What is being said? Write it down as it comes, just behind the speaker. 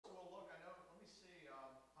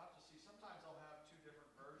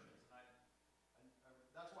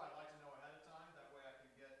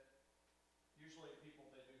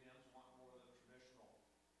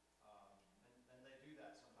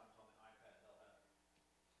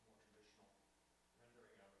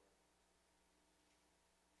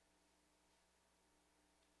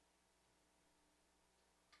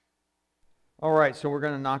All right, so we're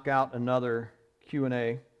going to knock out another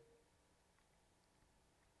Q&A.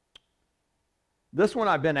 This one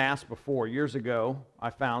I've been asked before. Years ago,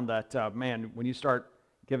 I found that, man, when you start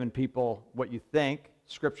giving people what you think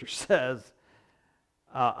Scripture says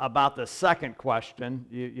about the second question,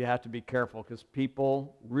 you have to be careful because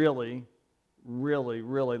people really, really,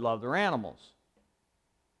 really love their animals.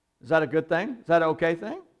 Is that a good thing? Is that an okay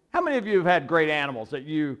thing? How many of you have had great animals that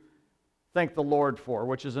you thank the Lord for,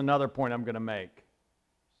 which is another point I'm going to make?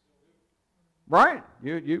 Right.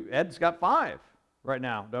 Ed's got 5 right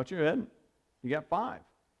now, don't you, Ed? You got 5.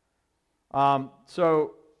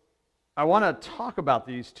 So I want to talk about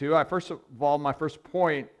these two. First of all, my first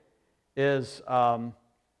point is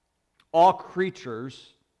all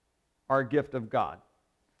creatures are a gift of God.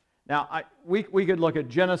 Now, we could look at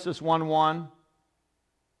Genesis 1:1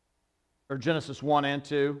 or Genesis 1 and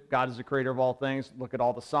 2. God is the creator of all things. Look at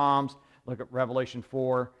all the Psalms. Look at Revelation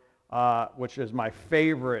 4, which is my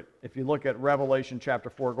favorite. If you look at Revelation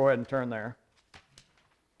chapter 4, go ahead and turn there.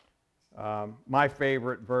 My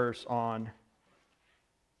favorite verse on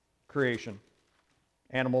creation,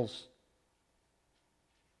 animals.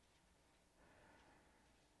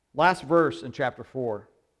 Last verse in chapter 4.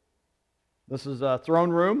 This is a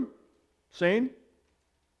throne room scene.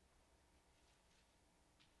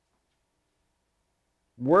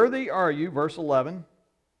 Worthy are you, verse 11,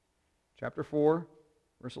 chapter 4,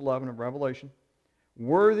 verse 11 of Revelation.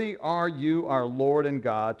 Worthy are you, our Lord and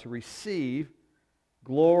God, to receive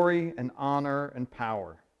glory and honor and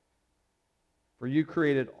power. For you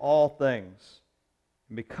created all things,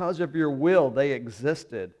 and because of your will they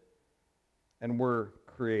existed and were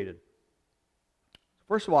created.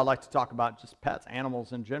 First of all, I'd like to talk about just pets,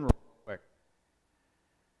 animals in general, real quick.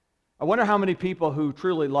 I wonder how many people who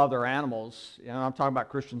truly love their animals, I'm talking about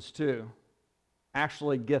Christians too,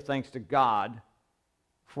 actually give thanks to God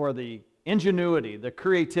for the ingenuity, the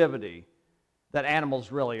creativity that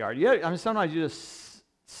animals really are. Sometimes you just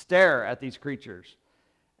stare at these creatures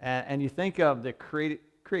and you think of the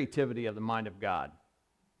creativity of the mind of God.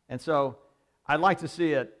 And so I'd like to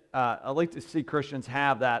see it. I'd like to see Christians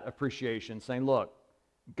have that appreciation, saying, look,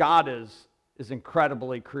 God is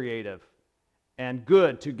incredibly creative and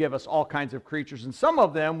good to give us all kinds of creatures. And some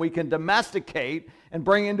of them we can domesticate and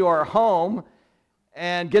bring into our home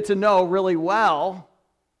and get to know really well.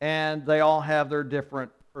 And they all have their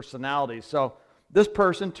different personalities. So this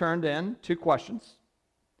person turned in 2 questions.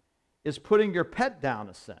 Is putting your pet down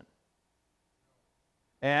a sin?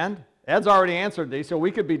 And Ed's already answered these, so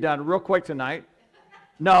we could be done real quick tonight.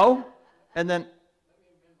 No. And then... Let me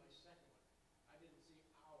amend my second one. I didn't see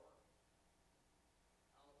our.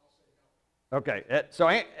 I'll say no. Okay, so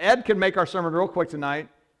Ed can make our sermon real quick tonight.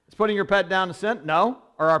 Is putting your pet down a sin? No.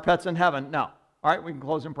 Or our pet's in heaven? No. All right, we can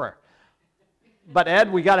close in prayer. But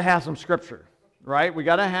Ed, we got to have some Scripture, right? We're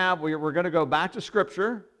going to go back to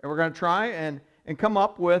Scripture, and we're going to try and come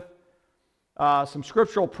up with some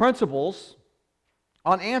scriptural principles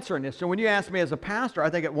on answering this. So when you ask me as a pastor, I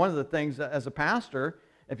think one of the things as a pastor,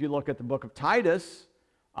 if you look at the book of Titus,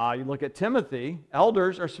 you look at Timothy,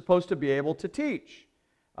 elders are supposed to be able to teach.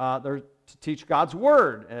 They're to teach God's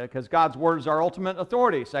Word, because God's Word is our ultimate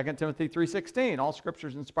authority. 2 Timothy 3:16, all Scripture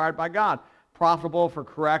is inspired by God, profitable for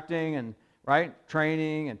correcting and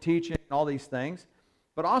training and teaching, all these things.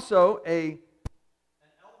 But also, an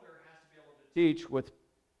elder has to be able to teach with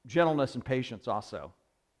gentleness and patience also.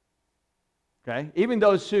 Okay? Even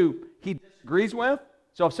those who he disagrees with.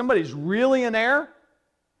 So if somebody's really in error,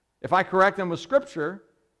 if I correct them with Scripture,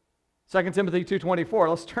 2 Timothy 2:24,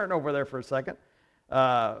 let's turn over there for a second.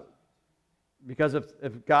 Because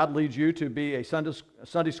if God leads you to be a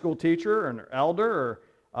Sunday school teacher or an elder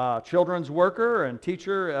or children's worker and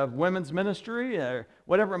teacher of women's ministry or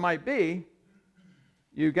whatever it might be,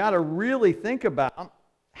 you got to really think about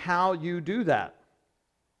how you do that.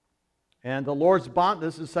 And the Lord's bond,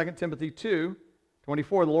 this is 2 Timothy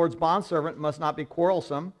 2:24, the Lord's bondservant must not be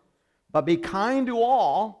quarrelsome, but be kind to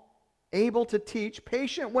all, able to teach,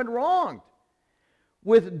 patient when wronged,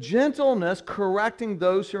 with gentleness correcting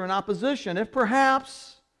those who are in opposition, if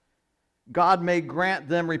perhaps God may grant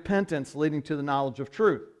them repentance leading to the knowledge of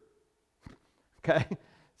truth. Okay?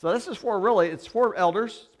 So this is it's for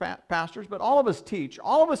elders, pastors, but all of us teach.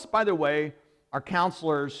 All of us, by the way, are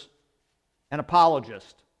counselors and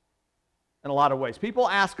apologists in a lot of ways. People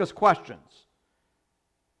ask us questions.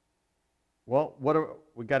 Well,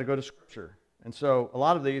 we got to go to Scripture. And so a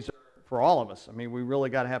lot of these are for all of us. I mean, we really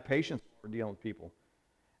got to have patience when we're dealing with people.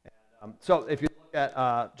 So if you look at,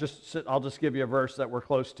 I'll just give you a verse that we're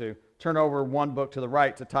close to. Turn over one book to the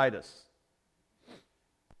right to Titus.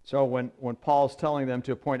 So when Paul's telling them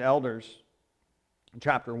to appoint elders in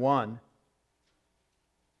chapter 1,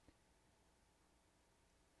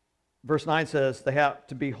 Verse 9 says they have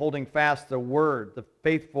to be holding fast the word, the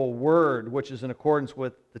faithful word, which is in accordance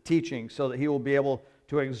with the teaching, so that he will be able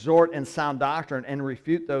to exhort in sound doctrine and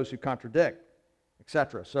refute those who contradict,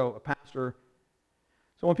 etc. So a pastor.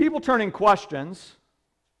 So when people turn in questions,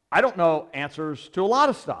 I don't know answers to a lot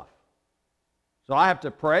of stuff. So I have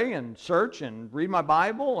to pray and search and read my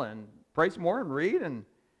Bible and pray some more and read.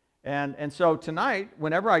 And so tonight,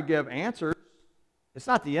 whenever I give answers, it's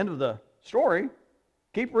not the end of the story.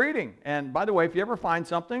 Keep reading. And by the way, if you ever find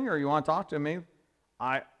something or you want to talk to me,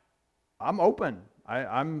 I'm open.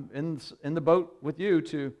 I'm in the boat with you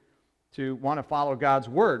to want to follow God's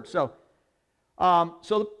word. So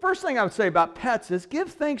the first thing I would say about pets is give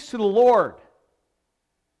thanks to the Lord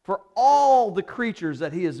for all the creatures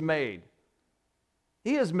that he has made.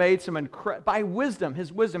 He has made some by wisdom,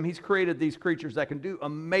 his wisdom, he's created these creatures that can do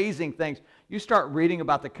amazing things. You start reading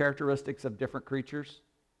about the characteristics of different creatures,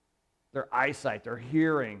 their eyesight, their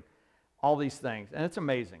hearing, all these things, and it's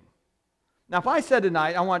amazing. Now, if I said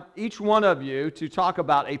tonight, I want each one of you to talk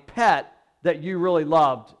about a pet that you really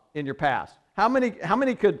loved in your past. How many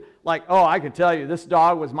could, like, oh, I could tell you this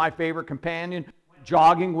dog was my favorite companion,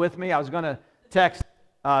 jogging with me. I was going to text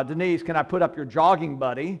Denise, can I put up your jogging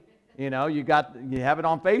buddy? You know, you have it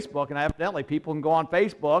on Facebook, and evidently people can go on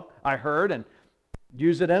Facebook, I heard, and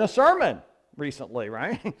use it in a sermon recently,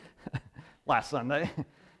 right? Last Sunday.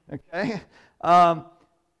 Okay.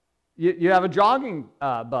 You have a jogging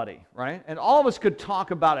buddy, right? And all of us could talk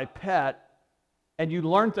about a pet, and you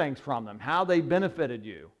learn things from them, how they benefited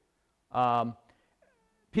you.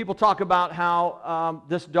 People talk about how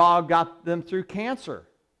this dog got them through cancer.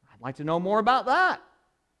 I'd like to know more about that.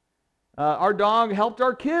 Our dog helped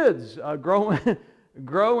our kids grow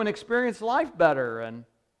and experience life better. And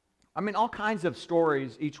I mean, all kinds of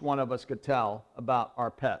stories each one of us could tell about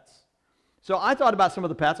our pets. So I thought about some of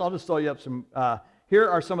the pets. I'll just throw you up some. Here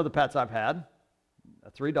are some of the pets I've had.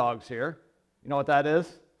 3 dogs here. You know what that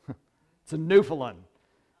is? It's a Newfoundland.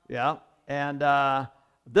 Yeah. And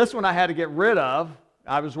this one I had to get rid of.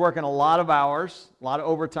 I was working a lot of hours, a lot of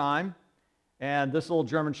overtime. And this little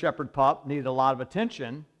German Shepherd pup needed a lot of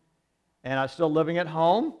attention. And I was still living at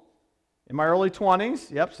home in my early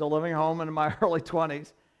 20s. Yep, still living at home in my early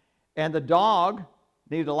 20s. And the dog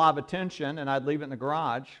needed a lot of attention, and I'd leave it in the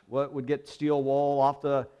garage. Would get steel wool off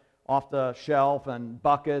the shelf and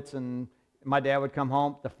buckets, and my dad would come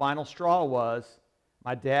home. The final straw was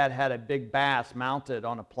my dad had a big bass mounted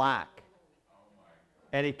on a plaque.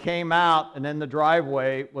 And he came out, and in the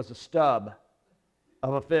driveway was a stub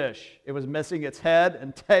of a fish. It was missing its head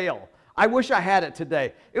and tail. I wish I had it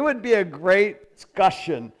today. It would be a great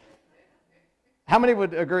discussion. How many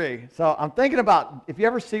would agree? So I'm thinking about, if you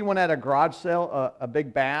ever see one at a garage sale, a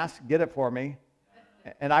big bass, get it for me.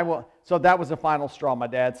 And I will. So that was the final straw. My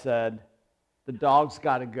dad said, the dog's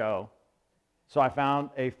got to go. So I found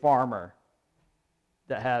a farmer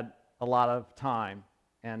that had a lot of time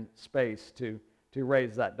and space to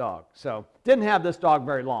raise that dog. So didn't have this dog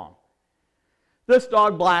very long. This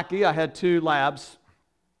dog, Blackie, I had 2 labs.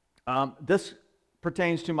 This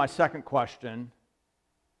pertains to my second question,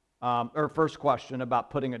 or first question about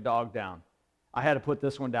putting a dog down. I had to put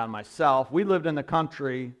this one down myself. We lived in the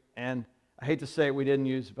country, and I hate to say it, we didn't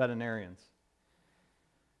use veterinarians.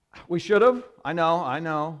 We should have, I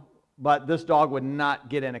know, but this dog would not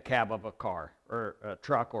get in a cab of a car, or a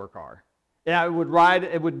truck or a car. Yeah, it would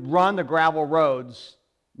run the gravel roads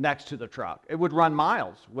next to the truck. It would run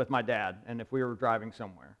miles with my dad, and if we were driving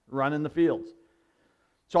somewhere, run in the fields.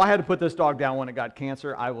 So I had to put this dog down when it got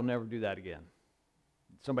cancer. I will never do that again.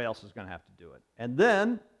 Somebody else is going to have to do it. And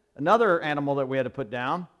then another animal that we had to put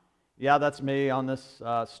down, yeah, that's me on this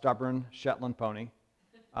stubborn Shetland pony.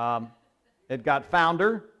 It got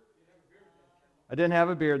founder. I didn't have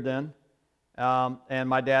a beard then. And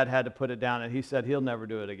my dad had to put it down, and he said he'll never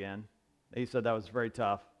do it again. He said that was very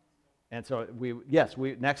tough. And so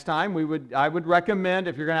next time I would recommend,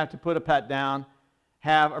 if you're going to have to put a pet down,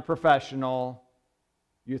 have a professional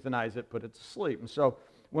euthanize it, put it to sleep. And so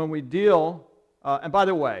when we deal, and by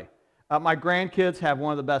the way, my grandkids have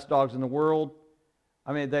one of the best dogs in the world.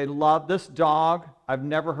 I mean, they love this dog. I've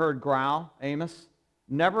never heard growl, Amos.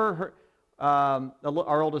 Never heard.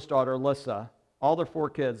 Our oldest daughter, Alyssa, all their 4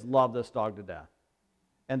 kids love this dog to death.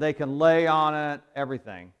 And they can lay on it,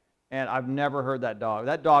 everything. And I've never heard that dog.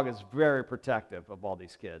 That dog is very protective of all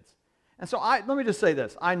these kids. And so let me just say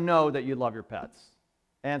this. I know that you love your pets.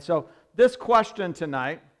 And so this question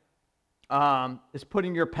tonight is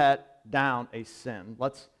putting your pet down a sin.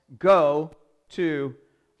 Let's go to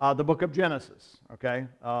the book of Genesis, okay?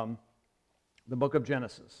 The book of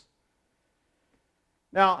Genesis.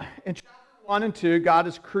 Now, in chapter 1 and 2, God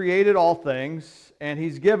has created all things, and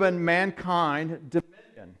He's given mankind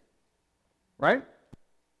dominion. Right?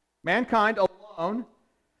 Mankind alone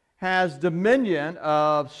has dominion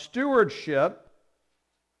of stewardship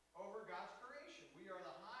over God's creation. We are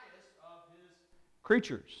the highest of His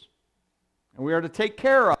creatures. And we are to take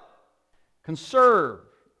care of, conserve,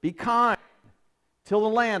 be kind, till the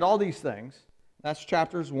land, all these things. That's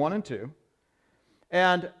chapters 1 and 2.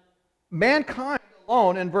 And mankind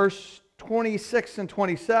alone, in verse 26 and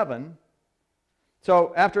 27,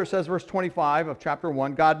 so after it says verse 25 of chapter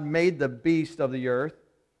 1, God made the beast of the earth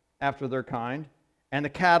after their kind, and the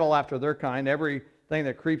cattle after their kind, everything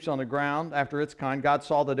that creeps on the ground after its kind. God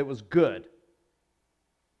saw that it was good.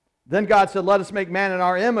 Then God said, let us make man in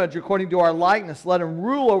our image, according to our likeness. Let him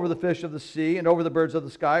rule over the fish of the sea, and over the birds of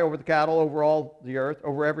the sky, over the cattle, over all the earth,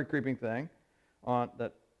 over every creeping thing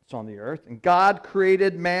that's on the earth. And God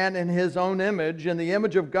created man in His own image. In the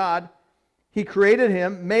image of God, He created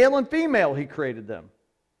him. Male and female, He created them.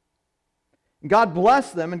 And God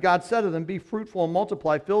blessed them, and God said to them, be fruitful and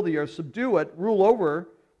multiply, fill the earth, subdue it, rule over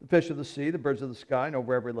the fish of the sea, the birds of the sky, and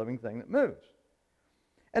over every living thing that moves.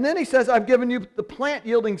 And then He says, I've given you the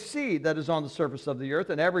plant-yielding seed that is on the surface of the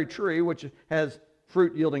earth, and every tree which has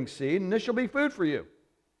fruit-yielding seed, and this shall be food for you.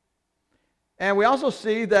 And we also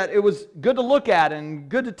see that it was good to look at and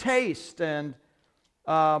good to taste, and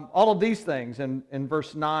all of these things in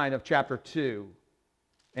verse 9 of chapter 2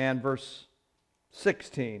 and verse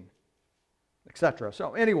 16. Etc.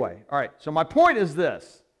 So anyway, all right, so my point is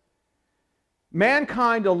this.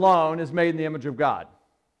 Mankind alone is made in the image of God.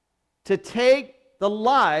 To take the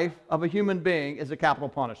life of a human being is a capital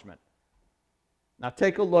punishment. Now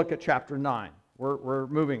take a look at chapter 9. We're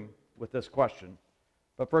moving with this question.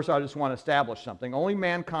 But first I just want to establish something. Only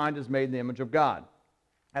mankind is made in the image of God.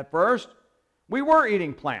 At first, we were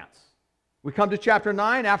eating plants. We come to chapter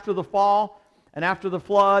 9 after the fall and after the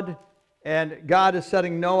flood, and God is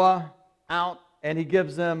setting Noah out, and He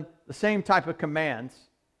gives them the same type of commands.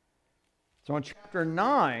 So in chapter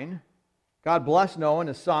 9, God blessed Noah and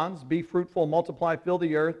his sons, be fruitful, multiply, fill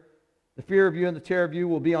the earth. The fear of you and the terror of you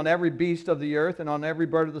will be on every beast of the earth and on every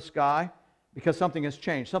bird of the sky, because something has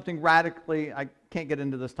changed. Something radically, I can't get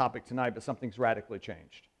into this topic tonight, but something's radically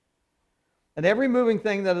changed. And every moving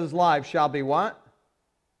thing that is live shall be what?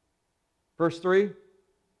 Verse 3,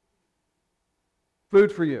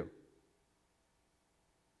 food for you.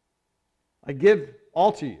 I give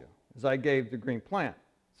all to you, as I gave the green plant.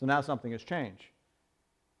 So now something has changed.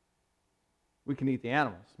 We can eat the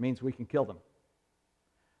animals. It means we can kill them.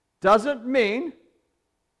 Doesn't mean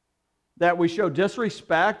that we show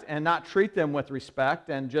disrespect and not treat them with respect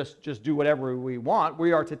and just do whatever we want.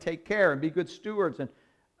 We are to take care and be good stewards and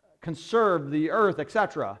conserve the earth,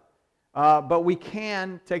 etc. But we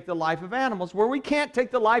can take the life of animals where we can't take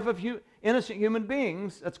the life of innocent human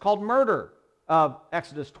beings. That's called murder. Of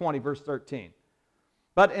Exodus 20, verse 13.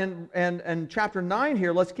 But in chapter 9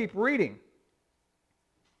 here, let's keep reading.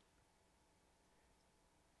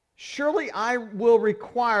 Surely I will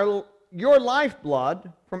require your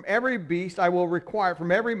lifeblood from every beast. I will require from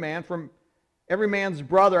every man, from every man's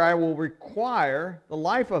brother, I will require the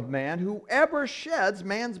life of man. Whoever sheds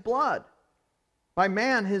man's blood, by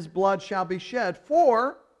man his blood shall be shed,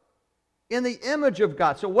 for in the image of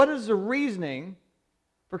God. So what is the reasoning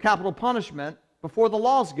for capital punishment before the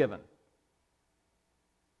law is given?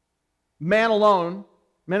 Man alone,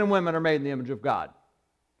 men and women are made in the image of God.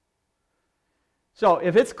 So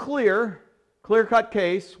if it's clear-cut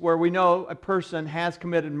case where we know a person has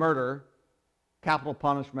committed murder, capital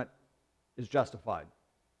punishment is justified.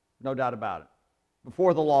 No doubt about it.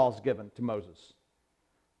 Before the law is given to Moses.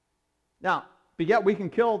 Now, but yet we can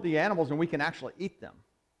kill the animals and we can actually eat them.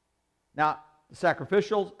 Now, the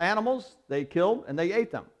sacrificial animals, they killed and they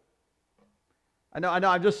ate them. I know,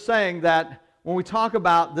 I'm just saying that when we talk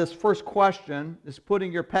about this first question, is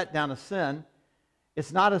putting your pet down a sin,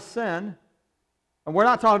 it's not a sin. And we're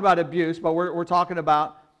not talking about abuse, but we're talking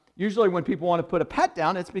about, usually when people want to put a pet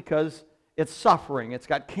down, it's because it's suffering. It's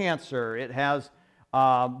got cancer. It has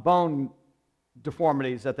bone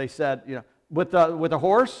deformities that they said, you know, with a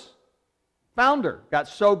horse, founder got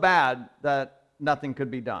so bad that nothing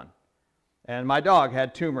could be done. And my dog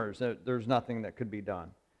had tumors. There's nothing that could be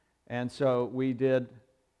done. And so we did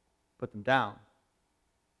put them down.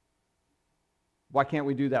 Why can't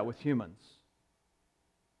we do that with humans?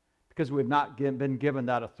 Because we've not been given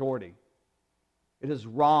that authority. It is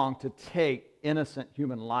wrong to take innocent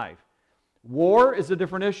human life. War is a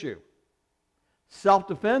different issue.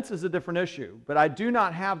 Self-defense is a different issue. But I do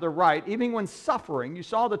not have the right, even when suffering. You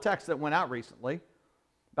saw the text that went out recently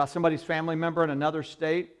about somebody's family member in another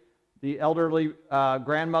state the elderly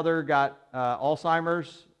grandmother got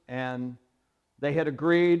Alzheimer's, and they had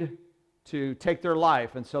agreed to take their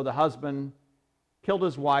life, and so the husband killed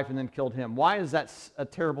his wife and then killed him. Why is that a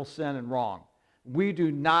terrible sin and wrong? We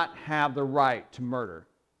do not have the right to murder.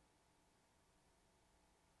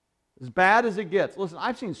 As bad as it gets, listen,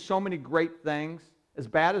 I've seen so many great things. As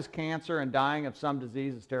bad as cancer and dying of some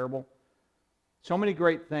disease is terrible, so many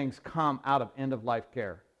great things come out of end-of-life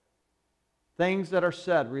care. Things that are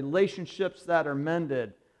said, relationships that are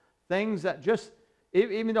mended, things that just,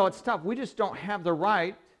 even though it's tough, we just don't have the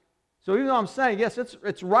right. So even though I'm saying, yes,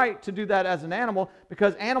 it's right to do that as an animal,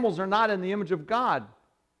 because animals are not in the image of God.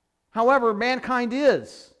 However, mankind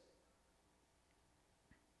is.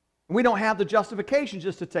 We don't have the justification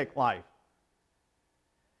just to take life.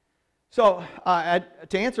 So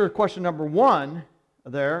to answer question number one,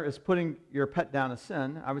 there is putting your pet down a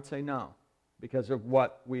sin. I would say no, because of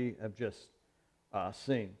what we have just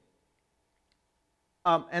seen.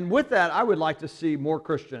 And with that, I would like to see more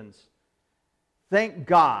Christians thank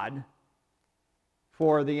God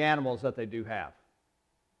for the animals that they do have,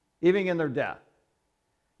 even in their death.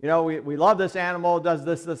 You know, we love this animal, it does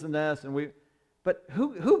this, this, and this, but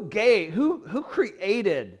who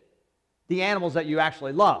created the animals that you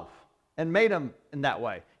actually love and made them in that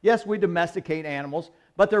way? Yes, we domesticate animals,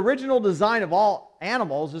 but the original design of all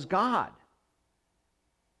animals is God.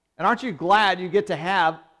 And aren't you glad you get to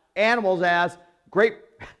have animals as great,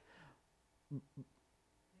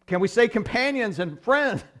 can we say companions and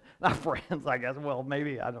friends? Not friends, I guess. Well,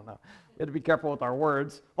 maybe, I don't know. We have to be careful with our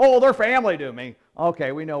words. Oh, they're family to me.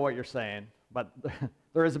 Okay, we know what you're saying, but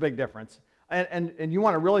there is a big difference. And you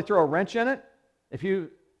want to really throw a wrench in it? If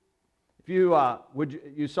you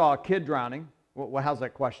saw a kid drowning, well, how's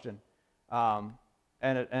that question?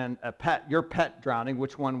 And a pet, your pet drowning,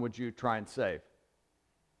 which one would you try and save?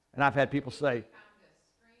 And I've had people say,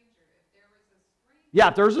 yeah,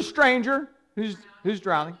 if there's a stranger who's drowning. Even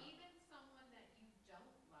someone that you don't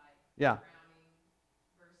like Yeah. drowning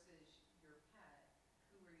versus your pet,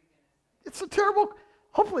 who are you going to say? It's a terrible,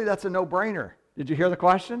 hopefully that's a no-brainer. Did you hear the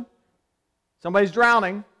question? Somebody's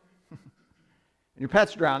drowning, and your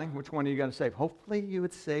pet's drowning. Which one are you going to save? Hopefully you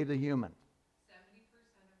would save the human. 70% of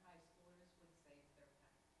high schoolers would save their pet.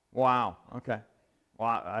 Wow, okay.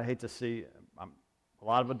 Well, I hate to see, a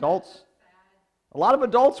lot of adults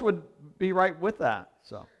would be right with that.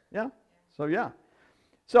 So, yeah.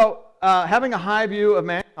 So, having a high view of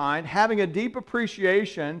mankind, having a deep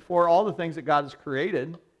appreciation for all the things that God has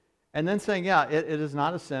created, and then saying, yeah, it is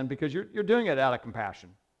not a sin because you're doing it out of compassion,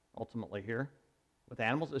 ultimately here. With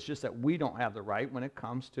animals, it's just that we don't have the right when it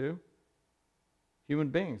comes to human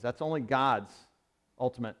beings. That's only God's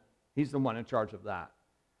ultimate. He's the one in charge of that.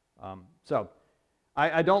 So,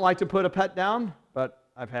 I don't like to put a pet down, but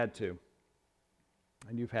I've had to.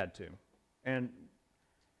 And you've had to. And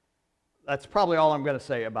that's probably all I'm going to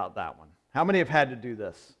say about that one. How many have had to do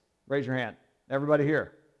this? Raise your hand. Everybody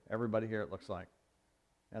here. Everybody here, it looks like.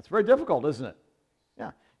 That's very difficult, isn't it?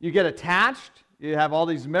 Yeah. You get attached. You have all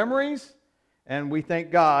these memories. And we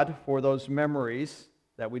thank God for those memories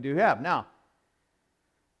that we do have. Now,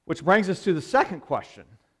 which brings us to the second question.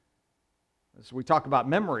 As we talk about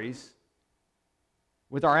memories,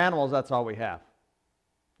 with our animals, that's all we have,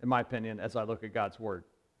 in my opinion, as I look at God's Word.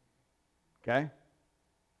 Okay?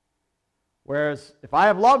 Whereas, if I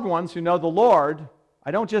have loved ones who know the Lord,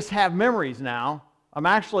 I don't just have memories now. I'm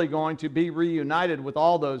actually going to be reunited with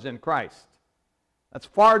all those in Christ. That's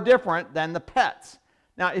far different than the pets.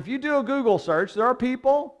 Now, if you do a Google search, there are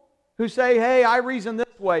people who say, hey, I reason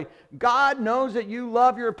this way. God knows that you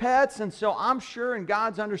love your pets, and so I'm sure in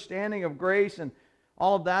God's understanding of grace and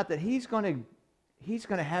all of that, that He's going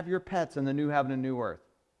to have your pets in the new heaven and new earth.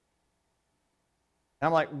 And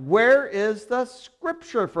I'm like, where is the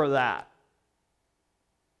scripture for that?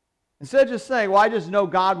 Instead of just saying, well, I just know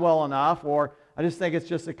God well enough, or I just think it's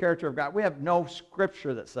just the character of God. We have no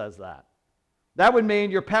scripture that says that. That would mean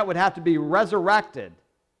your pet would have to be resurrected.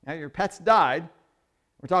 Now, your pet's died.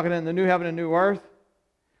 We're talking in the new heaven and new earth.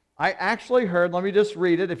 I actually heard, let me just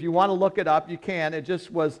read it. If you want to look it up, you can. It just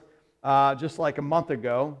was just like a month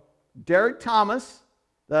ago. Derek Thomas,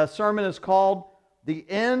 the sermon is called The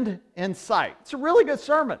End in Sight. It's a really good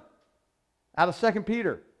sermon out of 2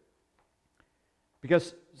 Peter.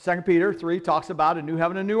 Because 2 Peter 3 talks about a new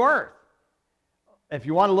heaven and new earth. If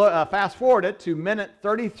you want to look, fast forward it to minute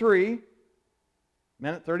 33,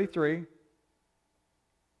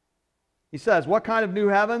 he says, what kind of new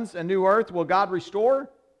heavens and new earth will God restore?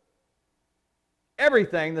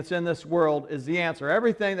 Everything that's in this world is the answer.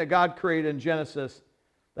 Everything that God created in Genesis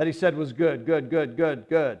that He said was good.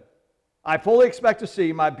 I fully expect to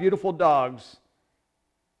see my beautiful dogs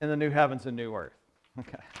in the new heavens and new earth?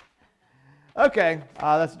 Okay. Okay,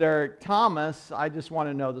 that's Derek Thomas. I just want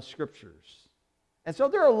to know the scriptures. And so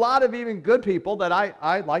there are a lot of even good people that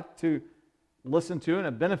I like to listen to and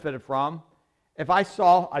have benefited from. If I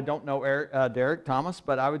saw, I don't know Derek Thomas,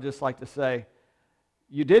 but I would just like to say,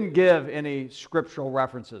 you didn't give any scriptural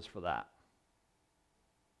references for that.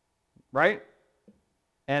 Right?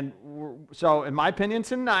 And so in my opinion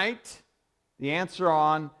tonight, the answer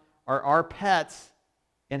on are our pets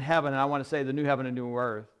in heaven, and I want to say the new heaven and new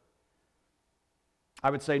earth, I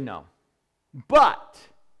would say no. But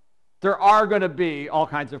there are going to be all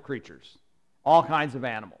kinds of creatures, all kinds of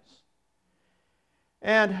animals.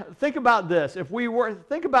 And think about this.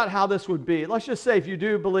 Think about how this would be. Let's just say if you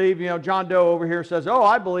do believe, John Doe over here says, oh,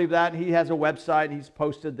 I believe that. And he has a website and he's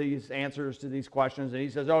posted these answers to these questions. And he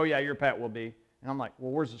says, oh, yeah, your pet will be. And I'm like,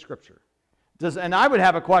 well, where's the scripture? And I would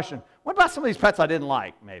have a question. What about some of these pets I didn't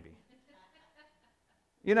like, maybe?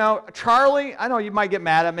 Charlie, I know you might get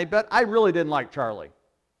mad at me, but I really didn't like Charlie.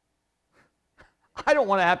 I don't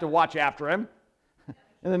want to have to watch after him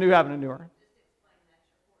in the new heaven and new earth.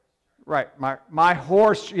 Right, my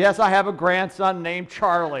horse. Yes, I have a grandson named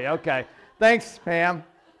Charlie. Okay, thanks, Pam.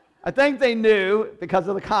 I think they knew because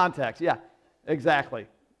of the context. Yeah, exactly.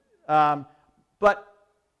 But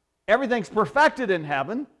everything's perfected in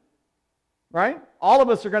heaven, right? All of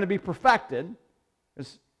us are going to be perfected.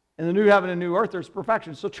 In the new heaven and new earth, there's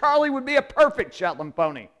perfection. So Charlie would be a perfect Shetland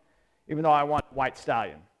pony, even though I want a white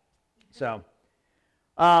stallion. So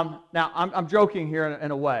now I'm joking here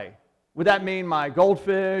in a way. Would that mean my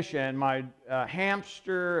goldfish and my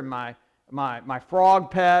hamster and my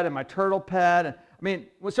frog pet and my turtle pet?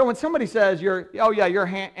 So when somebody says your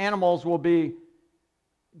animals will be,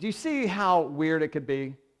 do you see how weird it could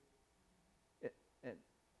be?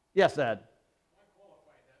 Yes, Ed. I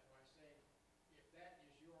qualify that by saying, if that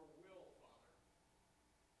is your will, Father,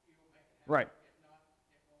 you will make it happen. Right. If not,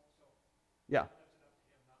 it won't. So yeah. that's it up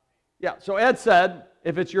to him, not me. Yeah. So Ed said,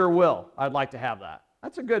 if it's your will, I'd like to have that.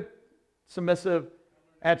 That's a good submissive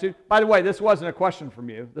attitude. By the way, this wasn't a question from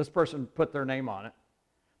you. This person put their name on it.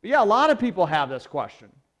 But yeah, a lot of people have this question.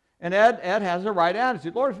 And Ed has the right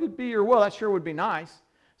attitude. Lord, if it be your will, that sure would be nice.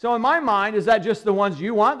 So in my mind, is that just the ones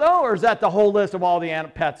you want, though, or is that the whole list of all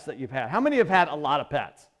the pets that you've had? How many have had a lot of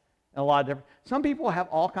pets? And a lot of different. Some people have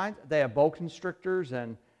all kinds. They have boa constrictors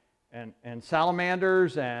and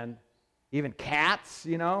salamanders and even cats,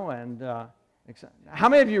 and how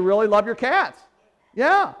many of you really love your cats?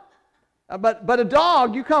 Yeah. But a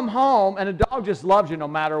dog, you come home and a dog just loves you no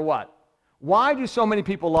matter what. Why do so many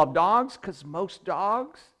people love dogs? Because most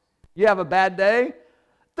dogs, you have a bad day,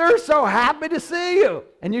 they're so happy to see you.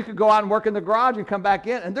 And you could go out and work in the garage and come back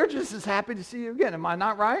in, and they're just as happy to see you again. Am I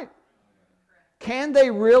not right? Can they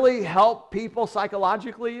really help people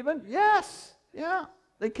psychologically even? Yes. Yeah,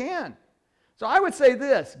 they can. So I would say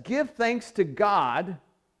this, give thanks to God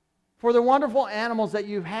for the wonderful animals that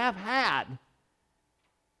you have had,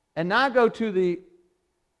 and not go to the,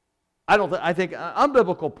 I think,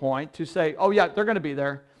 unbiblical point to say, oh yeah, they're going to be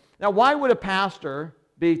there. Now, why would a pastor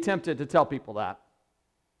be tempted to tell people that?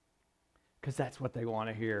 Because that's what they want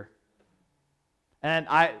to hear. And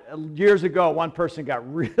years ago, one person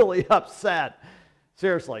got really upset.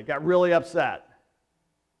 Seriously, got really upset.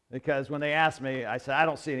 Because when they asked me, I said, I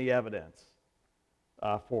don't see any evidence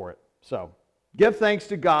for it. So, give thanks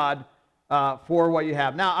to God for what you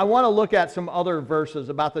have. Now, I want to look at some other verses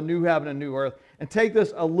about the new heaven and new earth and take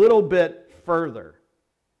this a little bit further.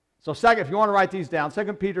 So, if you want to write these down,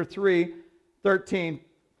 2 Peter 3:13,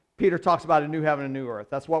 Peter talks about a new heaven and new earth.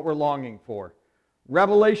 That's what we're longing for.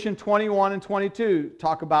 Revelation 21 and 22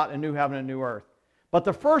 talk about a new heaven and new earth. But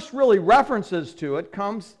the first really references to it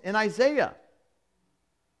comes in Isaiah.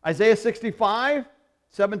 Isaiah 65,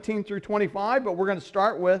 17 through 25, but we're going to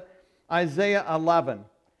start with Isaiah 11. And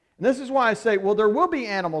this is why I say, well, there will be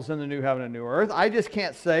animals in the new heaven and new earth. I just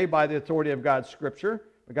can't say by the authority of God's scripture,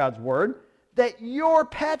 God's word, that your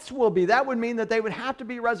pets will be. That would mean that they would have to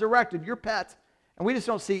be resurrected, your pets. And we just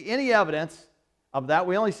don't see any evidence of that.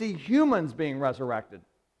 We only see humans being resurrected.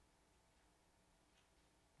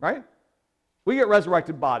 Right? We get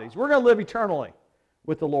resurrected bodies. We're going to live eternally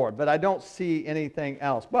with the Lord, but I don't see anything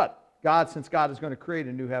else. But God, since God is going to create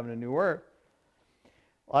a new heaven and new earth,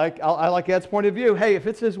 I like Ed's point of view. Hey, if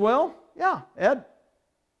it's His will, yeah, Ed,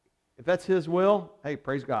 if that's His will, hey,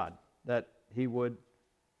 praise God that He would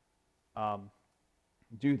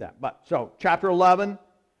do that. But so, chapter 11,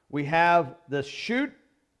 we have this shoot.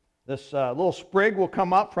 This little sprig will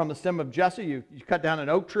come up from the stem of Jesse. You cut down an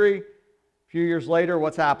oak tree. A few years later,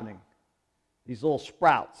 what's happening? These little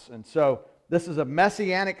sprouts. And so this is a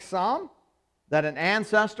messianic psalm that an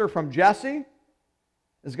ancestor from Jesse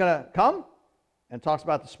is going to come and talks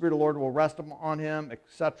about the Spirit of the Lord will rest on him,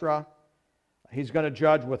 etc. He's going to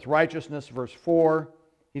judge with righteousness, verse 4.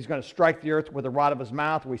 He's going to strike the earth with the rod of his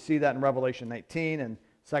mouth. We see that in Revelation 18 and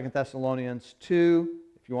 2 Thessalonians 2,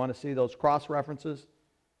 if you want to see those cross references.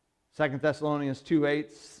 2 Thessalonians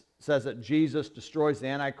 2:8 says that Jesus destroys the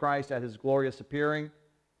Antichrist at his glorious appearing.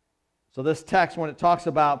 So this text, when it talks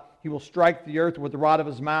about he will strike the earth with the rod of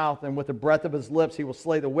his mouth and with the breath of his lips he will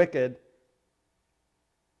slay the wicked,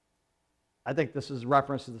 I think this is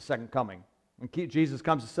reference to the second coming. When Jesus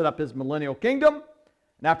comes to set up his millennial kingdom,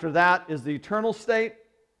 and after that is the eternal state.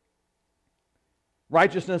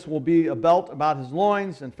 Righteousness will be a belt about his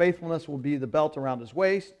loins, and faithfulness will be the belt around his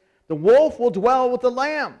waist. The wolf will dwell with the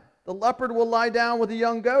lamb. The leopard will lie down with the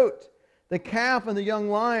young goat. The calf and the young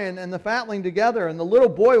lion and the fatling together, and the little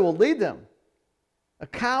boy will lead them. A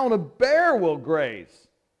cow and a bear will graze.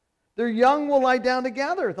 Their young will lie down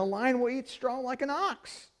together. The lion will eat straw like an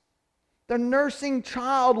ox. The nursing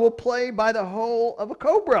child will play by the hole of a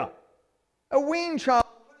cobra. A weaned child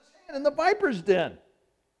will put his hand in the viper's den.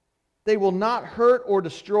 They will not hurt or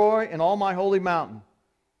destroy in all my holy mountain.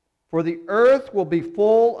 For the earth will be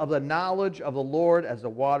full of the knowledge of the Lord as the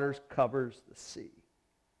waters covers the sea.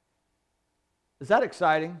 Is that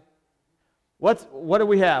exciting? What do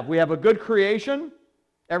we have? We have a good creation,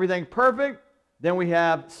 everything perfect. Then we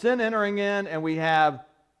have sin entering in, and we have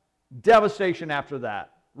devastation after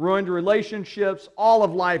that. Ruined relationships, all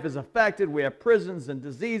of life is affected. We have prisons and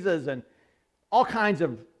diseases and all kinds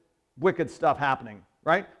of wicked stuff happening,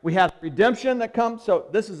 right? We have redemption that comes. So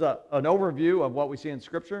this is an overview of what we see in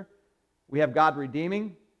Scripture. We have God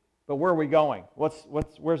redeeming, but where are we going?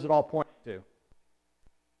 Where's it all pointing to?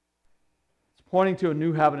 It's pointing to a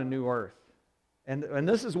new heaven and new earth. And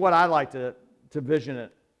this is what I like to vision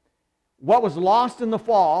it. What was lost in the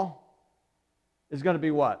fall is going to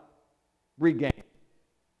be what? Regained.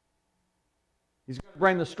 He's going to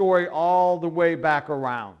bring the story all the way back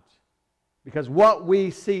around. Because what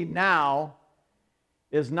we see now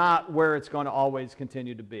is not where it's going to always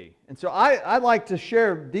continue to be. And so I like to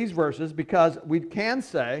share these verses because we can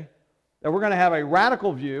say that we're going to have a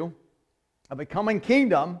radical view of a coming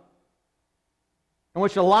kingdom in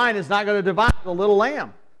which the lion is not going to divide the little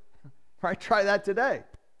lamb. Right? Try that today.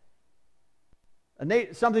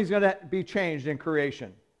 Something's going to be changed in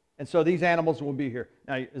creation. And so these animals will be here.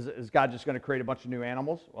 Now, is God just going to create a bunch of new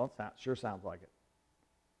animals? Well, it sure sounds like it.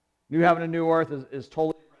 New heaven and new earth is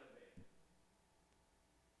totally renovated.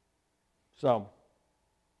 So,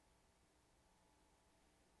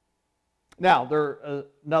 now,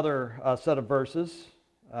 another set of verses.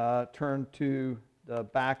 Turn to the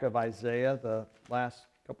back of Isaiah, the last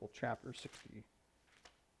couple chapters, 60,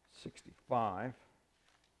 65.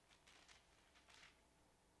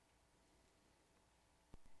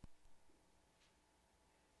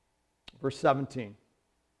 Verse 17.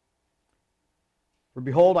 For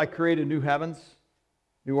behold, I created new heavens,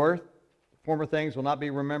 new earth. Former things will not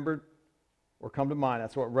be remembered or come to mind.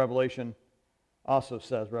 That's what Revelation also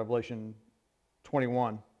says, Revelation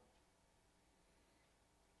 21.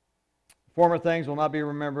 Former things will not be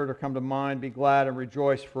remembered or come to mind. Be glad and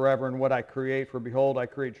rejoice forever in what I create. For behold, I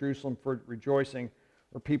create Jerusalem for rejoicing,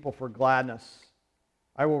 or people for gladness.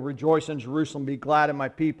 I will rejoice in Jerusalem, be glad in my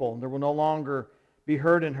people. There will no longer be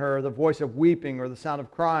heard in her the voice of weeping or the sound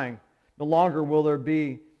of crying. No longer will there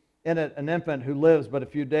be in it an infant who lives but a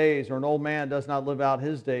few days, or an old man does not live out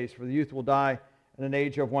his days. For the youth will die at an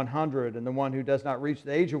age of 100, and the one who does not reach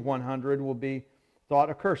the age of 100 will be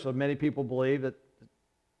thought accursed. So many people believe that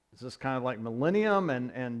this is kind of like millennium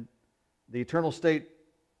and the eternal state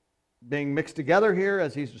being mixed together here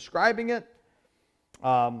as he's describing it.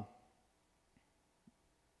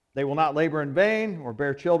 They will not labor in vain or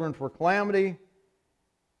bear children for calamity.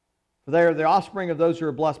 For they are the offspring of those who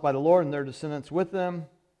are blessed by the Lord, and their descendants with them.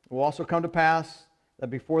 It will also come to pass that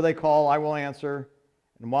before they call, I will answer,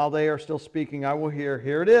 and while they are still speaking, I will hear.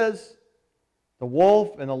 Here it is. The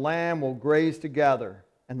wolf and the lamb will graze together,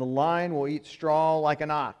 and the lion will eat straw like an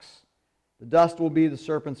ox. The dust will be the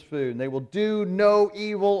serpent's food, and they will do no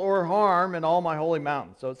evil or harm in all my holy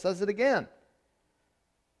mountain. So it says it again.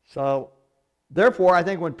 So, therefore, I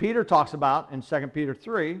think when Peter talks about in 2 Peter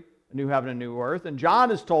 3, a new heaven and new earth, and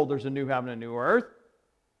John is told there's a new heaven and new earth,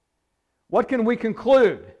 what can we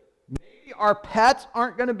conclude? Maybe our pets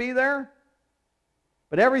aren't going to be there,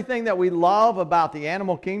 but everything that we love about the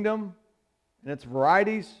animal kingdom and its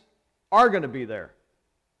varieties are going to be there.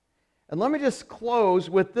 And let me just close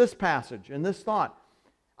with this passage and this thought.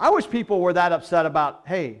 I wish people were that upset about,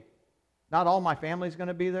 hey, not all my family's going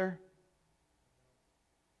to be there,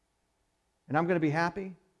 and I'm going to be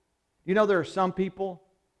happy. You know, there are some people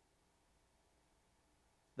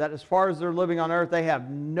that as far as they're living on earth, they have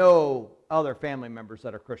no other family members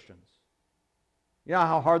that are Christians. You know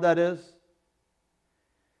how hard that is?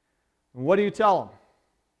 And what do you tell them?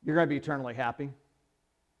 You're going to be eternally happy.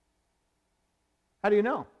 How do you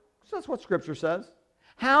know? Because that's what Scripture says.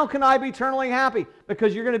 How can I be eternally happy?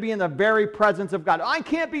 Because you're going to be in the very presence of God. I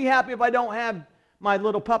can't be happy if I don't have my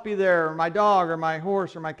little puppy there, or my dog, or my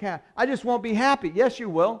horse, or my cat. I just won't be happy. Yes, you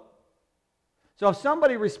will. So if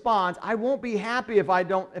somebody responds, I won't be happy if I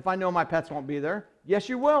know my pets won't be there. Yes,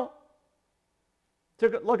 you will.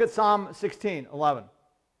 Look at Psalm 16:11.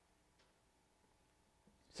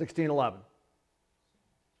 16:11.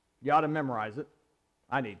 You ought to memorize it.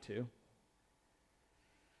 I need to.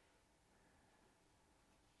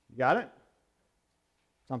 You got it?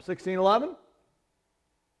 Psalm 16:11.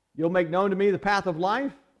 You'll make known to me the path of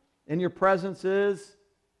life. In your presence is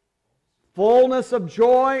fullness of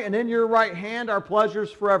joy, and in your right hand are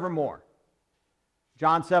pleasures forevermore.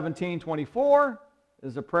 John 17:24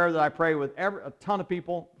 is a prayer that I pray with a ton of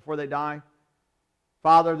people before they die.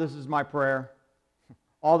 Father, this is my prayer.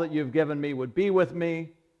 All that you've given me would be with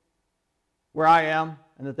me where I am,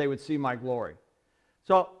 and that they would see my glory.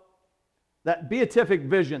 So that beatific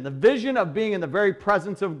vision, the vision of being in the very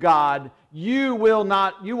presence of God, you will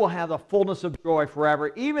have the fullness of joy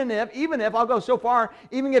forever, even if, I'll go so far,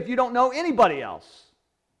 even if you don't know anybody else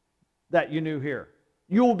that you knew here.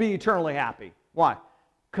 You will be eternally happy. Why?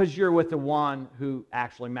 Because you're with the one who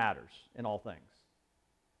actually matters in all things.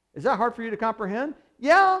 Is that hard for you to comprehend?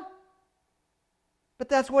 Yeah. But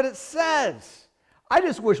that's what it says. I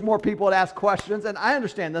just wish more people would ask questions, and I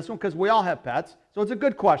understand this one because we all have pets, so it's a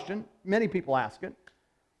good question. Many people ask it.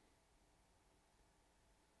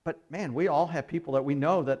 But man, we all have people that we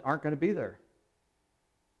know that aren't going to be there.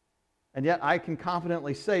 And yet I can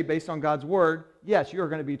confidently say, based on God's word, yes, you're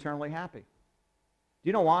going to be eternally happy. Do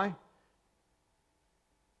you know why?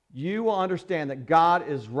 You will understand that God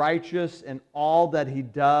is righteous in all that he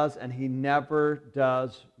does, and he never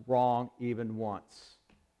does wrong even once.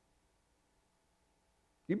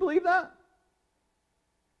 Do you believe that?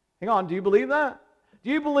 Hang on, do you believe that? Do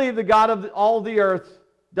you believe the God of all the earth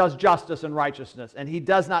does justice and righteousness, and he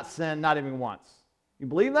does not sin, not even once? You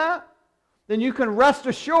believe that? Then you can rest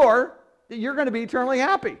assured that you're going to be eternally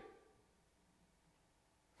happy.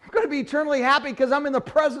 I'm going to be eternally happy because I'm in the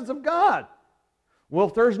presence of God. Well,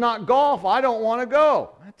 if there's not golf, I don't want to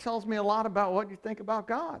go. That tells me a lot about what you think about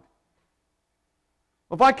God.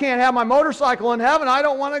 If I can't have my motorcycle in heaven, I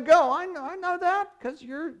don't want to go. I know that because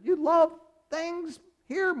you love things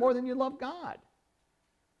here more than you love God.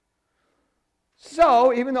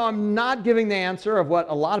 So, even though I'm not giving the answer of what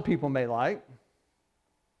a lot of people may like,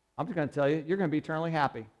 I'm just going to tell you, you're going to be eternally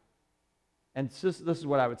happy. And this is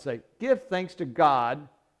what I would say. Give thanks to God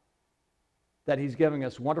that he's giving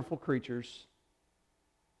us wonderful creatures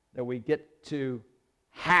that we get to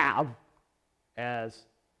have as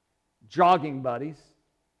jogging buddies,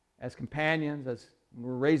 as companions, as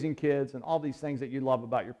we're raising kids, and all these things that you love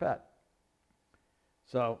about your pet.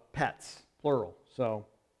 So, pets, plural. So,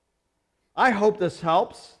 I hope this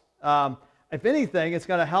helps. If anything, it's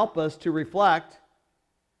going to help us to reflect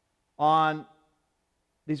on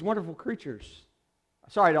these wonderful creatures.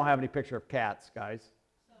 Sorry I don't have any picture of cats, guys.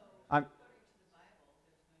 So, I'm, according to the Bible,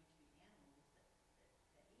 there's going to be animals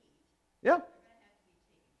that eat. yeah, They're going to have to be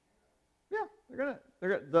taken care of. yeah, they're going to.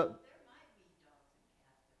 There might be dogs and cats,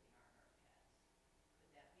 but they aren't our pets.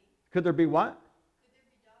 Could that be? Could there be what? Could there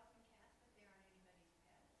be dogs and cats, but they aren't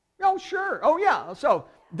anybody's pets? Oh, sure. Oh, yeah. So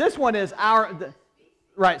this one is our,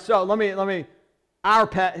 right. So let me, our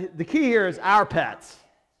pet. The key here is our pets.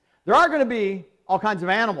 There are going to be all kinds of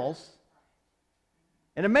animals,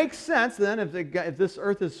 and it makes sense then if this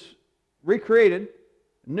earth is recreated,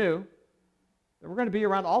 new, then we're going to be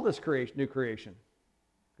around all this creation, new creation,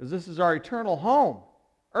 because this is our eternal home.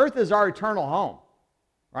 Earth is our eternal home,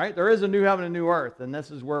 right? There is a new heaven and new earth, and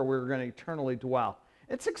this is where we're going to eternally dwell.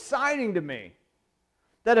 It's exciting to me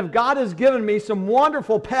that if God has given me some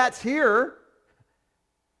wonderful pets here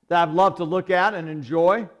that I've loved to look at and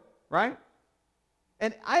enjoy, right?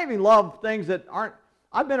 And I even love things that aren't,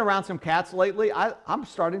 I've been around some cats lately. I'm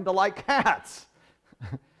starting to like cats.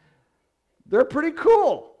 They're pretty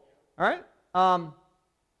cool, all right?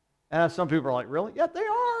 And some people are like, really? Yeah, they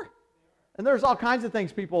are. And there's all kinds of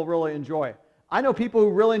things people really enjoy. I know people who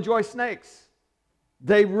really enjoy snakes.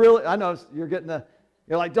 They really, I know you're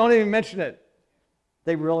like, don't even mention it.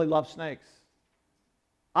 They really love snakes.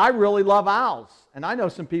 I really love owls. And I know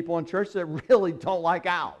some people in church that really don't like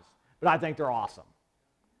owls, but I think they're awesome.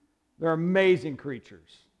 They're amazing creatures,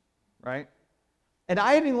 right? And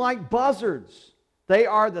I even like buzzards. They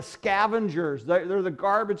are the scavengers. They're the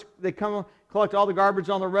garbage. They come collect all the garbage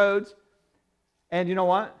on the roads. And you know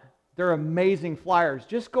what? They're amazing flyers.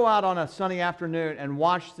 Just go out on a sunny afternoon and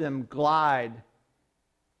watch them glide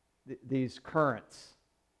these currents.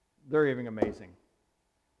 They're even amazing.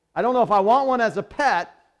 I don't know if I want one as a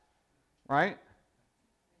pet, right?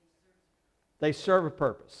 They serve a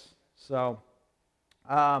purpose. So,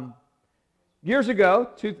 years ago,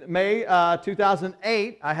 May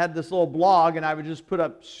 2008, I had this little blog, and I would just put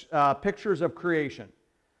up pictures of creation.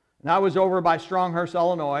 And I was over by Stronghurst,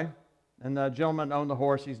 Illinois, and the gentleman owned the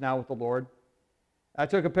horse. He's now with the Lord. I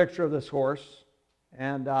took a picture of this horse,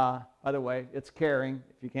 and by the way, it's caring,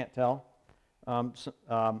 if you can't tell.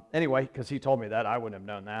 Anyway, because he told me that, I wouldn't have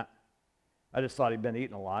known that. I just thought he'd been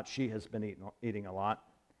eating a lot. She has been eating a lot.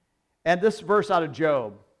 And this verse out of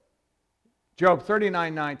Job, Job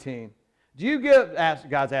 39:19.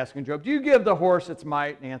 God's asking Job, do you give the horse its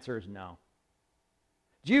might? And the answer is no.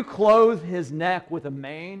 Do you clothe his neck with a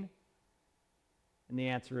mane? And the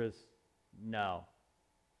answer is no.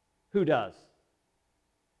 Who does?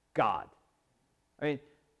 God. I mean,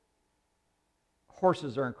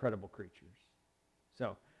 horses are incredible creatures.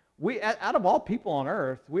 So, out of all people on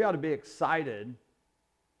earth, we ought to be excited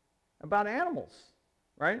about animals,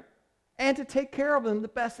 right? And to take care of them the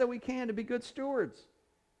best that we can, to be good stewards.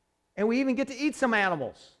 And we even get to eat some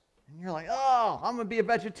animals. And you're like, oh, I'm going to be a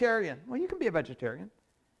vegetarian. Well, you can be a vegetarian.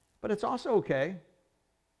 But it's also okay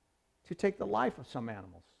to take the life of some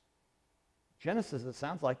animals. Genesis, it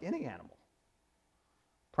sounds like any animal.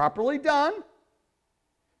 Properly done.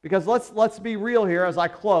 Because let's be real here. As I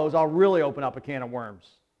close, I'll really open up a can of worms.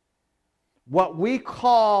 What we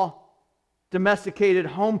call domesticated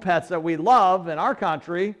home pets that we love in our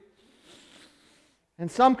country, in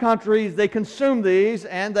some countries, they consume these,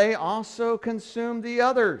 and they also consume the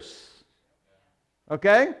others.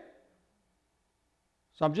 Okay?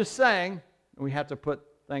 So I'm just saying, we have to put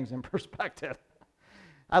things in perspective.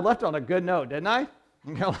 I left on a good note, didn't I?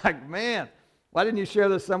 You're like, man, why didn't you share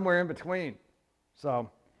this somewhere in between? So,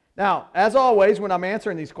 now, as always, when I'm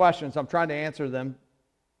answering these questions, I'm trying to answer them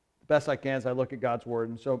the best I can as I look at God's Word.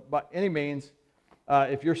 And so, by any means,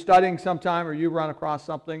 if you're studying sometime or you run across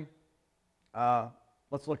something,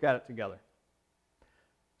 let's look at it together.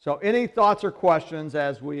 So, any thoughts or questions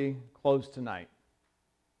as we close tonight?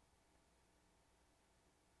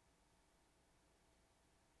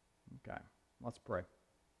 Okay, let's pray.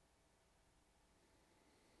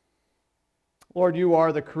 Lord, you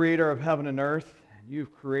are the creator of heaven and earth.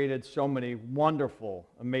 You've created so many wonderful,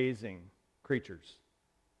 amazing creatures.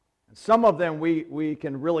 And some of them we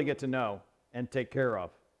can really get to know and take care of.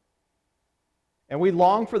 And we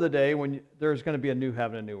long for the day when there's going to be a new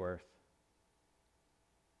heaven and new earth,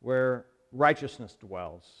 where righteousness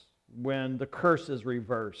dwells, when the curse is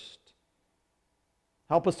reversed.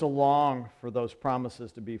 Help us to long for those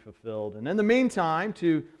promises to be fulfilled. And in the meantime,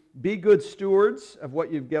 to be good stewards of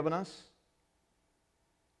what you've given us.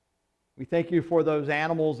 We thank you for those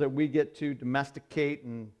animals that we get to domesticate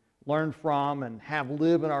and learn from and have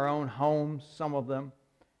live in our own homes, some of them.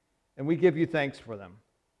 And we give you thanks for them.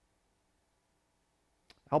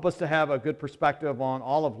 Help us to have a good perspective on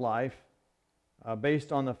all of life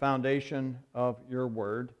based on the foundation of your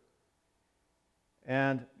word.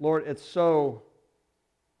 And Lord, it's so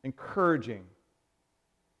encouraging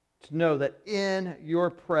to know that in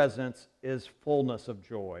your presence is fullness of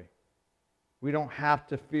joy. We don't have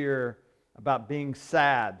to fear about being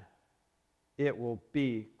sad. It will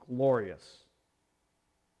be glorious.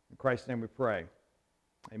 In Christ's name we pray.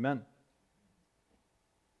 Amen.